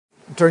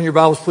Turn your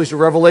Bibles, please, to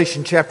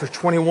Revelation chapter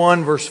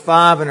 21, verse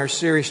 5 in our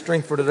series,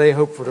 Strength for Today,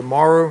 Hope for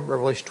Tomorrow,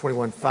 Revelation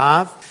 21,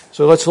 5.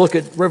 So let's look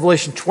at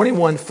Revelation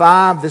 21,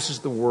 5. This is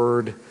the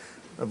Word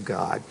of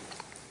God.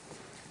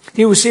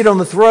 He who was seated on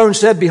the throne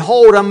said,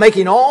 "Behold, I'm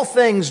making all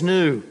things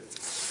new."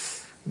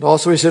 And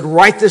also he said,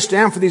 "Write this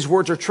down, for these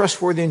words are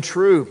trustworthy and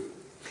true."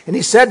 And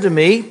he said to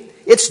me,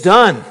 "It's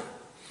done.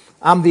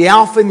 I'm the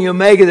Alpha and the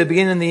Omega, the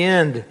beginning and the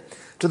end.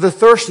 To the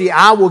thirsty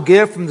I will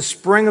give from the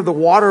spring of the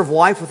water of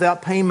life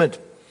without payment.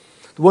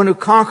 The one who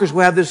conquers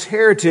will have this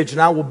heritage,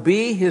 and I will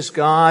be his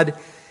God,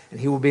 and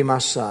he will be my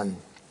son.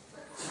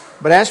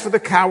 But as for the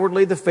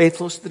cowardly, the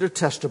faithless, the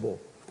detestable,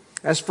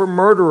 as for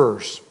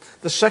murderers,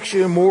 the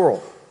sexually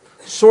immoral,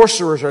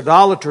 sorcerers,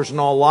 idolaters, and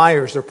all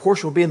liars, their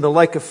portion will be in the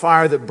lake of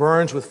fire that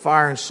burns with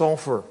fire and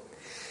sulfur,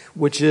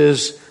 which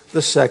is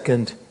the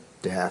second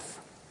death."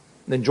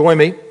 Then join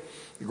me.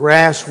 The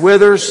grass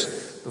withers,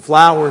 the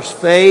flowers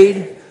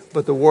fade,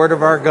 but the word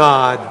of our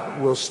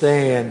God will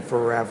stand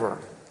forever.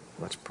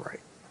 Let's pray.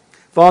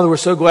 Father, we're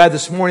so glad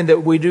this morning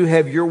that we do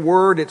have your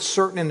word. It's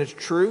certain and it's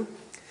true.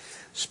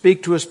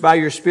 Speak to us by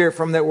your Spirit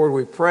from that word,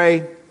 we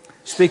pray.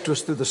 Speak to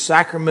us through the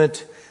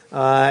sacrament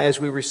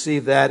as we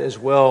receive that as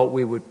well,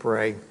 we would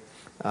pray.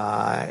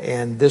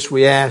 And this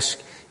we ask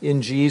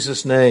in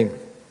Jesus' name.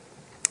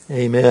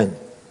 Amen.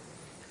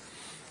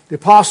 The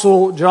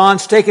Apostle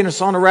John's taken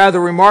us on a rather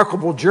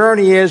remarkable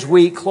journey as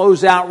we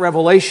close out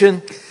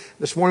Revelation.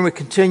 This morning we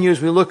continue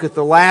as we look at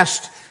the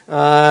last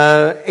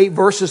 8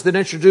 verses that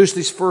introduce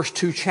these first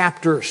 2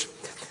 chapters.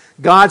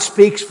 God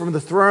speaks from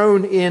the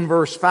throne in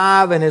verse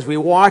 5, and as we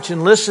watch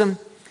and listen,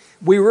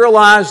 we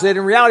realize that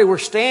in reality we're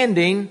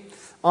standing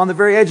on the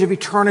very edge of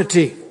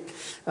eternity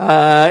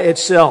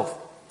itself.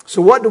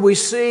 So what do we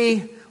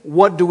see?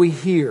 What do we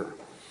hear?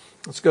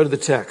 Let's go to the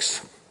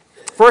text.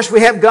 First, we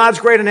have God's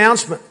great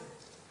announcement.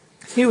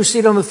 He who was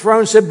seated on the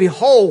throne said,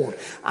 "Behold,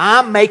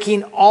 I'm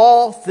making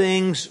all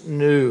things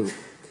new."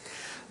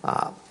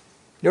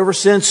 Ever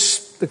since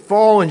the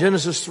fall in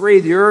Genesis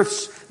 3, the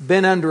earth's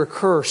been under a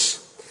curse.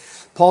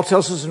 Paul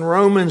tells us in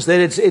Romans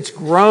that it's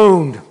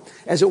groaned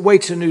as it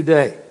waits a new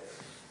day.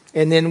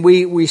 And then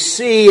we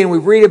see and we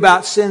read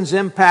about sin's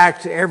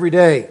impact every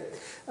day.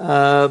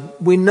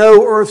 We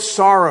know earth's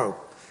sorrow.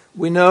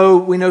 We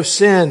know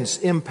sin's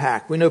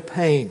impact. We know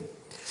pain.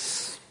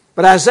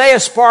 But Isaiah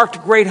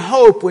sparked great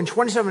hope when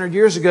 2,700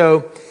 years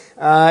ago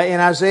in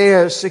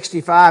Isaiah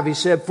 65 he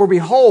said, "For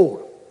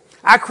behold,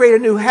 I create a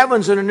new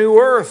heavens and a new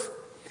earth,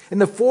 and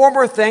the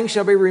former things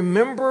shall be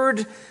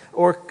remembered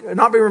or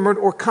not be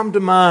remembered or come to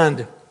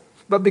mind.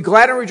 But be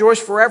glad and rejoice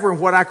forever in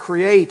what I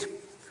create.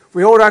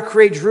 Behold, I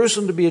create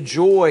Jerusalem to be a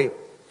joy,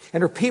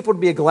 and her people to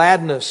be a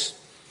gladness.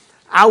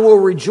 I will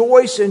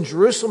rejoice in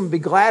Jerusalem and be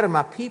glad in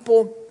my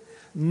people.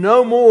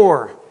 No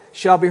more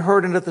shall be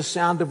heard in it the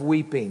sound of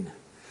weeping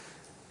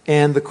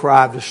and the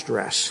cry of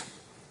distress."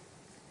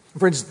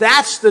 Friends,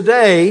 that's the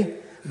day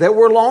that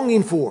we're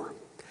longing for.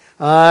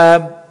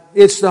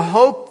 It's the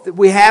hope that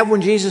we have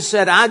when Jesus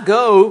said, "I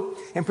go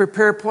and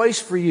prepare a place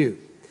for you."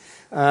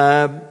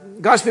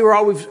 God's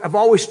people have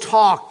always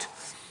talked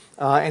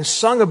and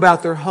sung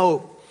about their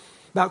hope,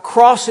 about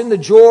crossing the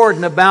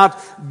Jordan, about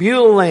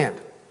Beulah land,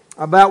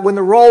 about when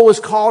the roll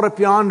was called up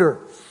yonder,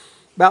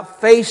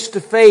 about face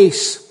to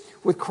face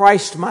with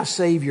Christ my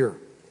Savior.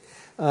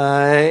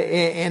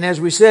 And as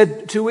we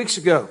said 2 weeks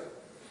ago,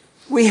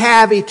 we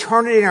have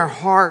eternity in our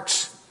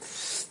hearts.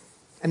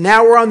 And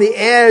now we're on the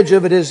edge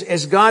of it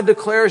as God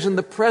declares in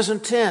the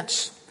present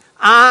tense,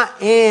 "I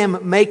am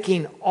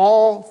making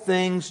all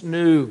things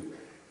new."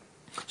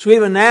 So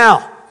even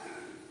now,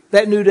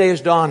 that new day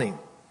is dawning.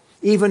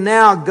 Even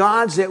now,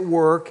 God's at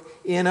work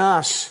in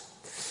us.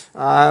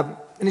 And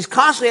He's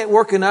constantly at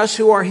work in us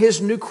who are His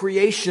new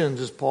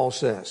creations, as Paul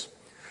says.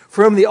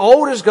 For whom the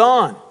old is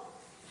gone,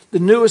 the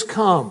new has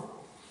come.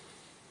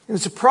 And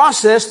it's a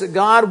process that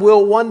God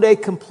will one day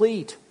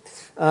complete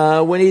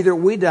when either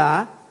we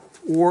die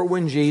or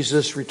when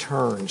Jesus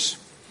returns.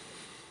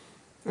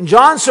 And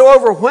John's so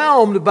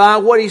overwhelmed by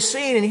what he's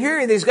seen and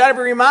hearing that he's got to be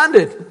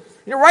reminded.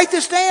 Write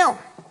this down.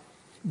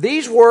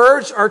 These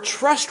words are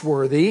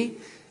trustworthy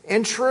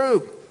and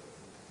true.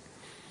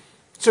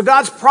 So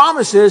God's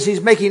promise is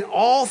He's making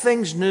all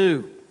things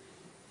new.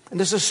 And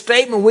this is a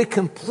statement we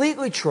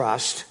completely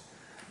trust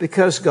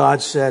because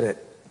God said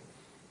it.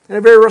 In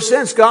a very real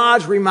sense,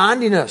 God's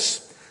reminding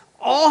us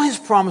all His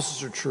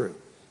promises are true.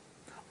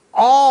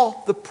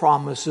 All the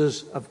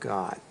promises of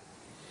God.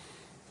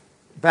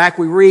 Back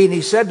we read, and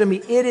He said to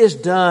me, "It is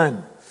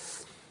done."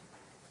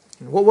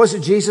 And what was it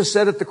Jesus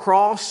said at the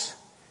cross?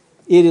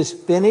 It is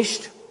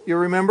finished, you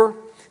remember?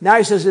 Now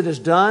He says it is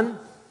done.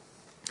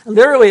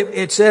 Literally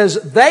it says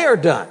they are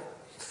done.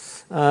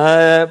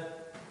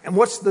 And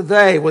what's the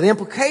they? Well, the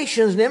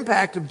implications and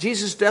impact of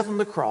Jesus' death on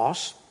the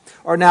cross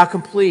are now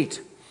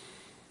complete.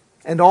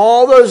 And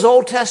all those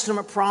Old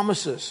Testament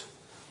promises,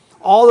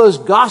 all those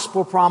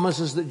gospel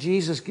promises that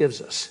Jesus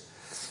gives us,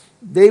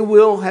 they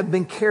will have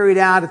been carried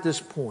out at this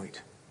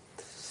point.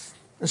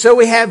 And so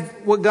we have,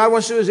 what God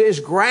wants to do is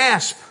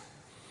grasp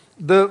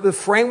the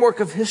framework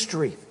of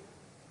history.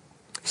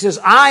 He says,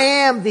 I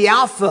am the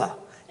Alpha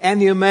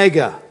and the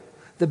Omega,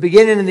 the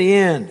beginning and the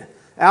end.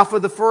 Alpha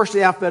the first,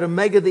 the Alpha,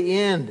 Omega the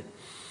end.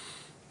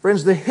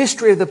 Friends, the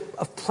history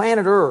of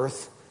planet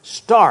Earth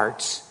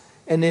starts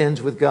and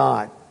ends with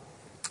God.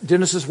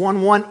 Genesis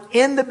 1:1,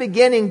 in the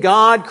beginning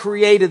God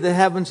created the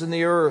heavens and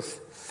the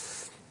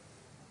earth.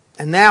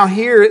 And now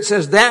here it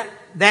says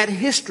that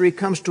history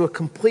comes to a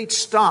complete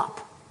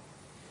stop.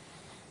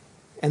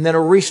 And then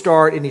a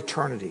restart in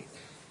eternity.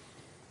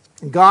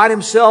 And God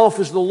himself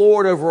is the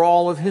Lord over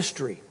all of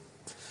history.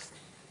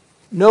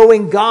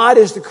 Knowing God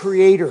is the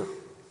Creator,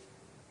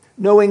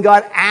 knowing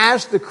God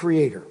as the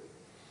Creator,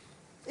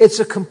 it's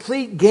a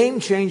complete game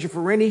changer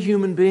for any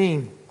human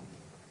being.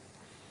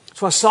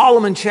 That's why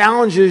Solomon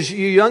challenges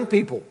you young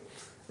people,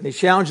 and he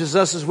challenges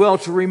us as well,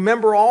 to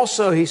remember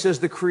also, he says,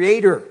 the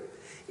Creator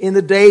in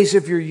the days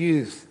of your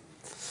youth.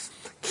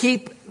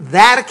 Keep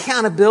that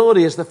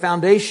accountability as the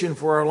foundation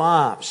for our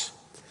lives.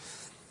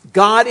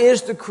 God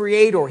is the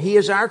Creator. He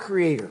is our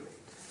Creator.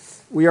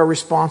 We are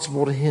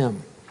responsible to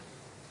Him.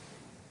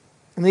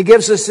 And He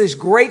gives us these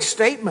great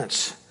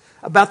statements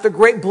about the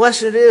great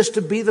blessing it is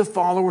to be the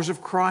followers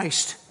of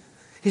Christ.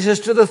 He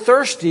says, to the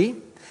thirsty,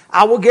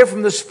 I will give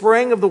from the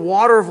spring of the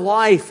water of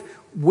life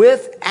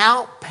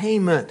without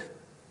payment.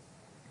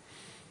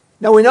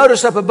 Now we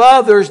notice up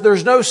above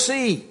there's no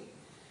sea.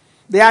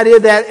 The idea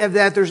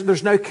that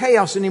there's no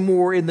chaos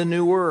anymore in the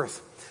new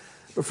earth.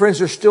 But friends,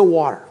 there's still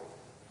water.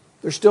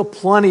 There's still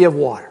plenty of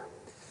water.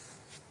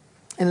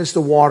 And it's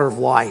the water of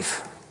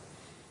life.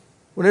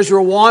 When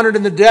Israel wandered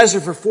in the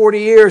desert for 40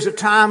 years, at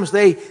times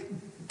they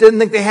didn't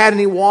think they had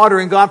any water,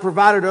 and God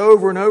provided it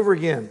over and over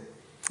again.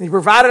 And He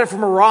provided it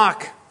from a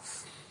rock.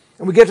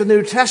 And we get to the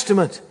New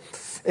Testament,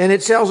 and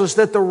it tells us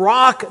that the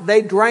rock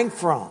they drank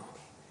from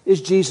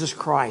is Jesus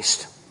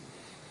Christ.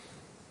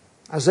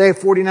 Isaiah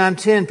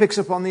 49:10 picks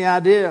up on the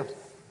idea.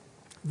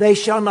 They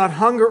shall not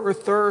hunger or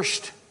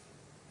thirst.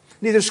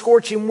 Neither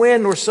scorching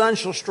wind nor sun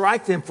shall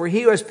strike them, for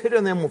He who has pity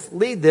on them will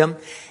lead them,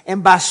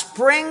 and by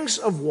springs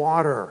of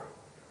water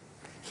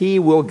He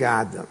will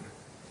guide them.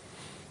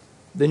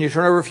 Then you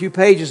turn over a few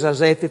pages,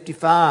 Isaiah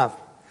 55.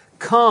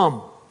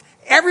 Come,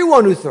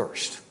 everyone who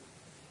thirsts,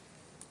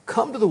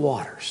 come to the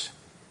waters.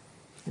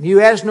 And you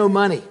has no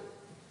money,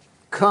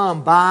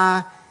 come,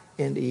 buy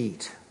and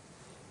eat.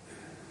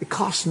 It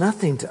costs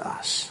nothing to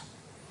us.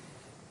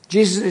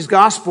 Jesus in His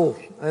gospel,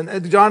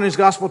 and John in his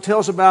gospel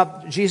tells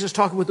about Jesus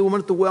talking with the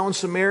woman at the well in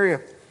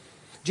Samaria.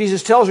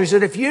 Jesus tells her, He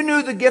said, if you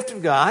knew the gift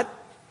of God,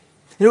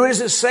 and who is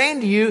it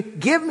saying to you,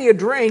 give me a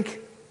drink,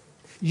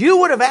 you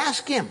would have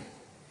asked Him,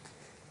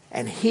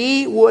 and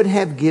He would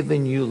have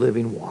given you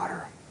living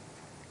water.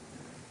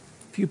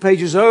 A few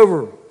pages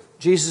over,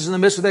 Jesus in the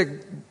midst of that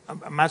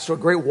amounts to a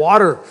great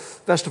water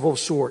festival of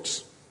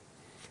sorts.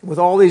 With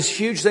all these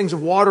huge things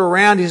of water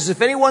around, He says,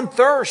 if anyone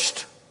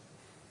thirst,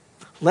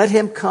 let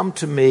him come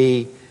to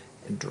me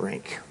and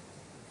drink.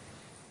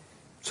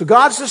 So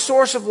God's the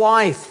source of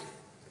life.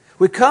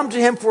 We come to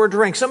Him for a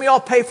drink. Some of y'all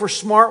pay for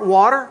smart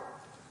water.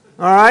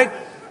 All right?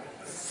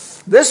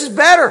 This is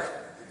better.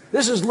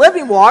 This is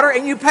living water,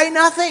 and you pay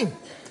nothing.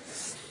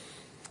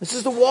 This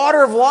is the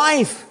water of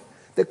life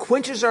that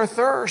quenches our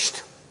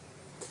thirst.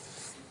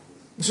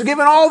 So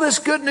given all this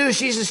good news,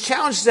 Jesus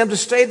challenges them to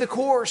stay the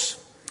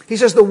course. He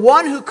says, the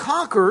one who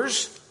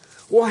conquers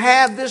will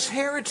have this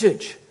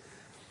heritage.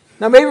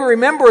 Now maybe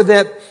remember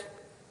that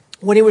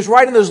when He was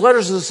writing those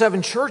letters to the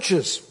 7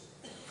 churches,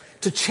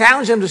 to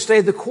challenge them to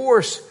stay the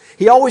course,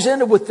 He always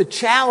ended with the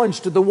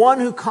challenge to the one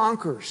who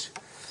conquers.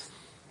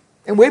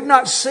 And we've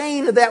not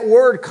seen that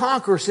word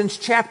conquer since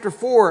chapter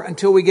 4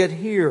 until we get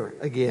here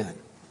again.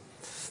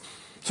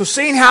 So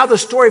seeing how the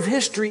story of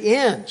history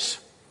ends,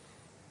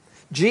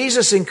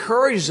 Jesus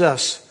encourages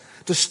us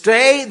to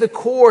stay the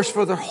course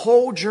for the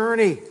whole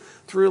journey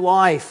through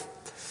life.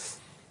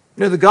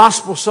 You know, the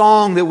gospel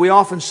song that we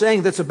often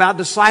sing that's about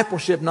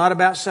discipleship, not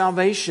about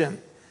salvation,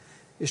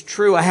 is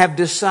true. I have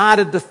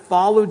decided to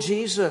follow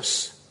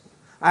Jesus.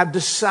 I've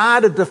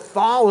decided to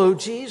follow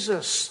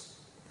Jesus.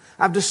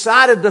 I've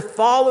decided to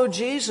follow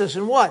Jesus.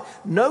 And what?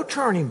 No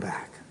turning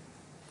back.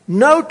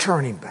 No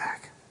turning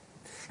back.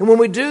 And when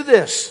we do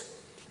this,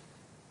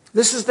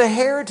 this is the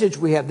heritage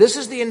we have. This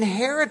is the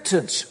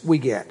inheritance we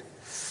get.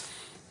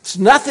 It's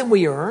nothing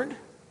we earned.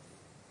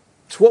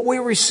 It's what we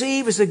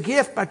receive as a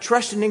gift by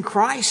trusting in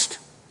Christ.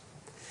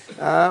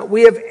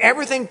 We have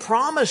everything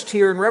promised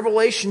here in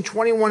Revelation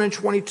 21 and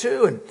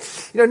 22.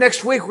 And,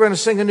 next week we're going to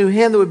sing a new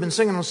hymn that we've been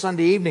singing on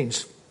Sunday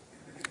evenings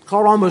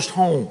called Almost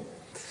Home.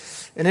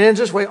 And it ends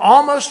this way,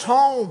 almost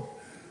home.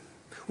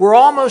 We're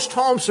almost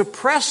home, so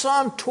press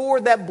on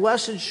toward that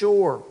blessed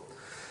shore.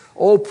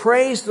 Oh,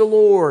 praise the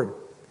Lord.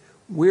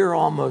 We're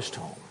almost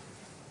home.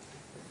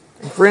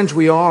 And friends,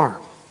 we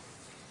are.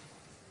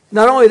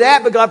 Not only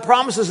that, but God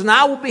promises, and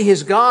I will be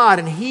His God,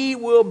 and He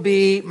will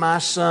be my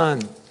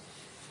son.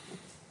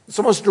 It's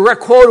almost a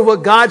direct quote of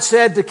what God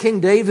said to King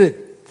David.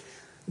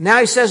 Now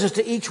He says it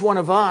to each one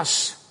of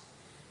us.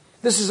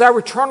 This is our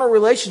eternal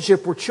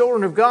relationship. We're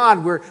children of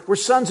God. We're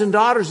sons and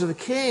daughters of the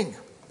King.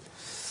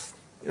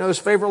 You know, this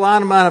favorite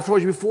line of mine, I've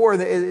told you before,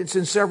 it's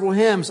in several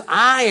hymns.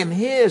 I am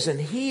His and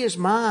He is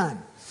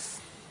mine.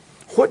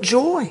 What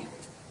joy.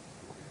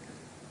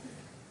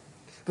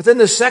 But then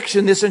this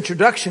section, this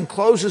introduction,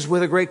 closes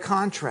with a great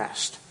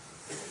contrast.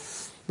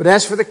 But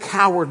as for the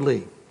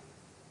cowardly,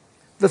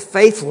 the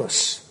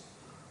faithless,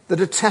 the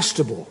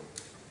detestable,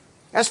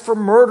 as for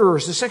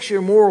murderers, the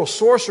sexually immoral,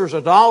 sorcerers,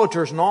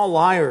 idolaters, and all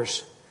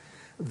liars,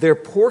 their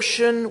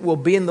portion will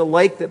be in the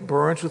lake that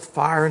burns with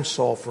fire and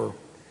sulfur,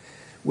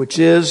 which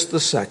is the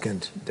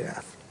second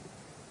death.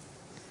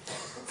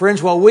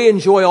 Friends, while we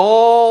enjoy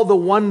all the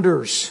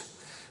wonders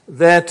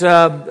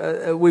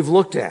that we've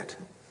looked at,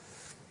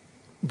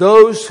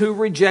 those who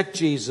reject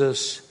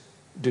Jesus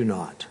do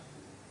not.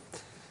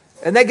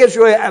 And that gives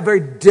you a very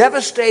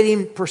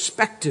devastating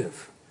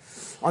perspective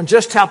on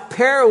just how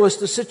perilous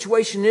the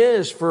situation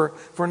is for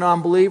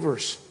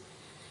non-believers.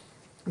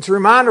 It's a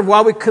reminder of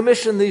why we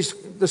commissioned these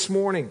this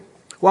morning,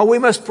 why we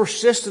must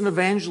persist in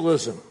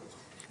evangelism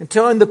and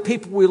telling the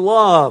people we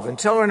love and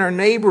telling our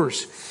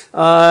neighbors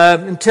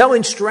and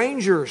telling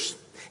strangers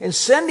and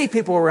sending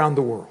people around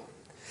the world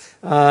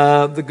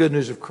the good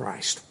news of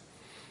Christ.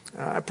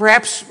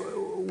 Perhaps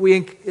people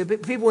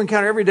we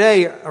encounter every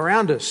day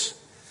around us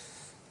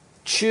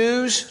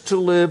choose to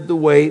live the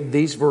way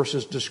these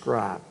verses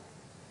describe.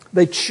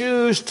 They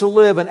choose to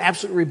live in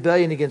absolute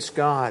rebellion against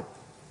God.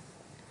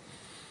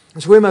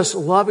 And so we must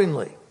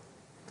lovingly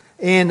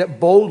and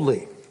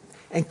boldly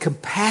and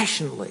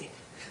compassionately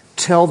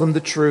tell them the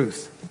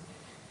truth.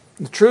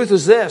 And the truth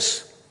is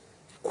this: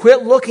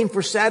 quit looking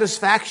for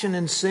satisfaction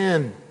in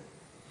sin.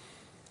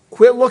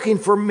 Quit looking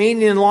for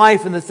meaning in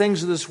life and the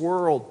things of this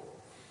world.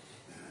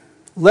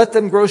 Let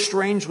them grow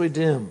strangely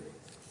dim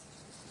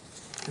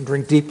and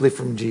drink deeply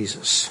from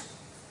Jesus.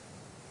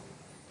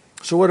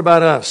 So what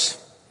about us?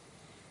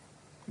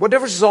 What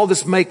difference does all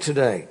this make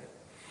today?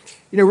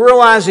 You know,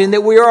 realizing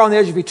that we are on the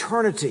edge of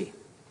eternity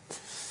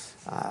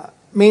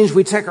means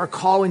we take our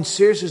calling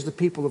seriously as the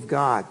people of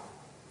God.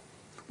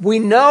 We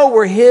know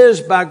we're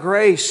His by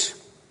grace.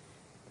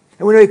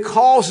 And we know He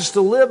calls us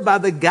to live by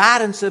the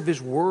guidance of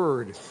His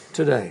Word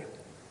today.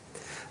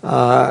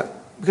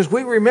 Because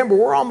we remember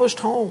we're almost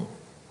home.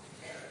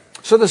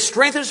 So the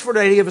strength is for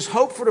today to give us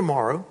hope for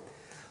tomorrow.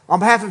 On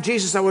behalf of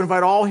Jesus, I would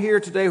invite all here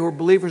today who are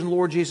believers in the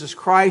Lord Jesus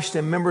Christ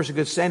and members of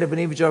Good Standing of an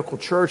evangelical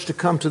church to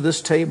come to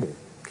this table.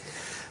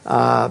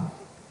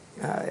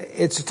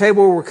 It's a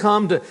table where we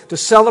come to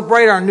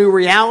celebrate our new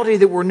reality,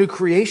 that we're new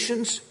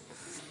creations.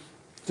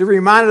 To be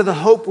reminded of the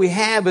hope we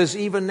have as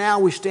even now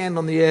we stand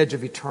on the edge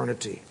of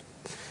eternity.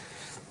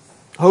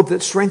 Hope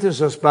that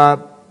strengthens us by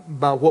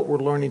what we're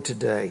learning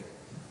today.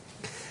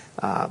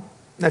 Now,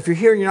 if you're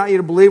here and you're not yet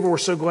a believer, we're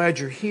so glad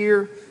you're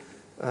here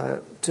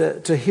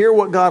to hear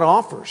what God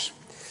offers.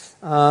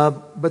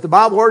 But the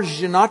Bible urges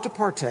you not to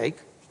partake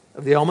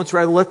of the elements,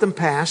 rather let them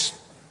pass.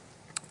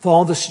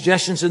 Follow the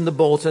suggestions in the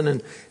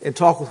bulletin and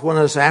talk with one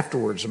of us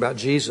afterwards about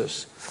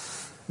Jesus.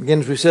 Again,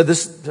 as we said,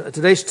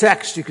 today's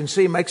text, you can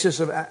see, makes this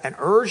an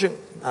urgent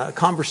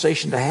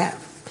conversation to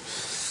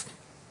have.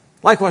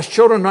 Likewise,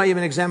 children not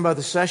even examined by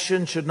the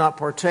session should not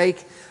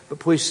partake, but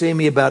please see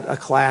me about a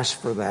class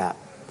for that.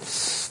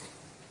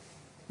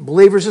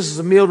 Believers, this is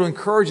a meal to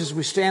encourage us as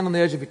we stand on the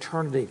edge of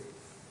eternity.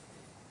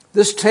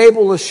 This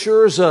table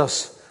assures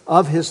us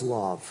of His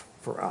love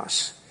for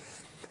us.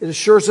 It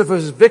assures us of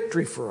His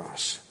victory for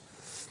us.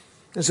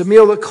 It's a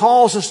meal that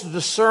calls us to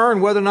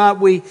discern whether or not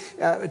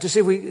to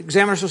see if we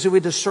examine ourselves, see if we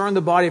discern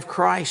the body of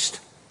Christ.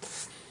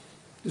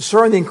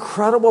 Discern the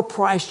incredible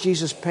price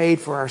Jesus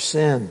paid for our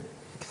sin.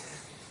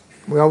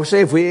 We always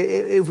say if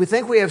we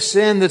think we have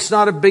sin that's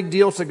not a big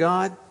deal to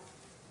God,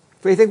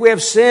 if we think we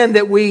have sin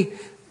that we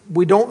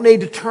don't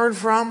need to turn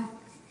from,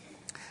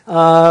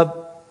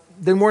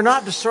 then we're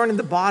not discerning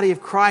the body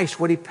of Christ,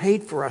 what He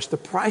paid for us, the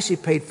price He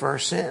paid for our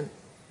sin.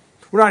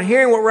 We're not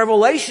hearing what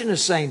Revelation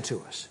is saying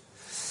to us.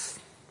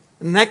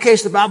 In that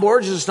case, the Bible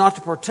urges us not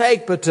to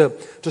partake, but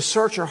to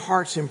search our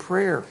hearts in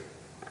prayer.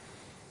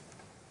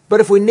 But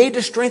if we need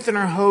to strengthen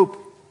our hope,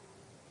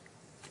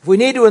 if we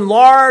need to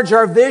enlarge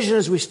our vision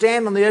as we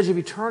stand on the edge of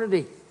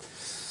eternity,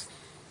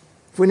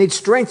 if we need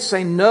strength to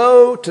say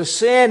no to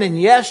sin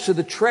and yes to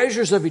the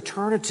treasures of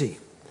eternity,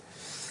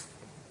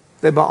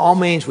 then by all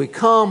means we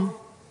come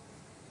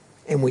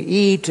and we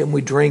eat and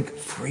we drink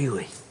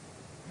freely.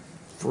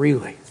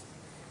 Freely.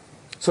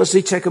 So let's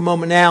take a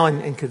moment now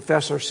and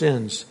confess our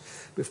sins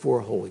before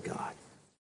a holy God.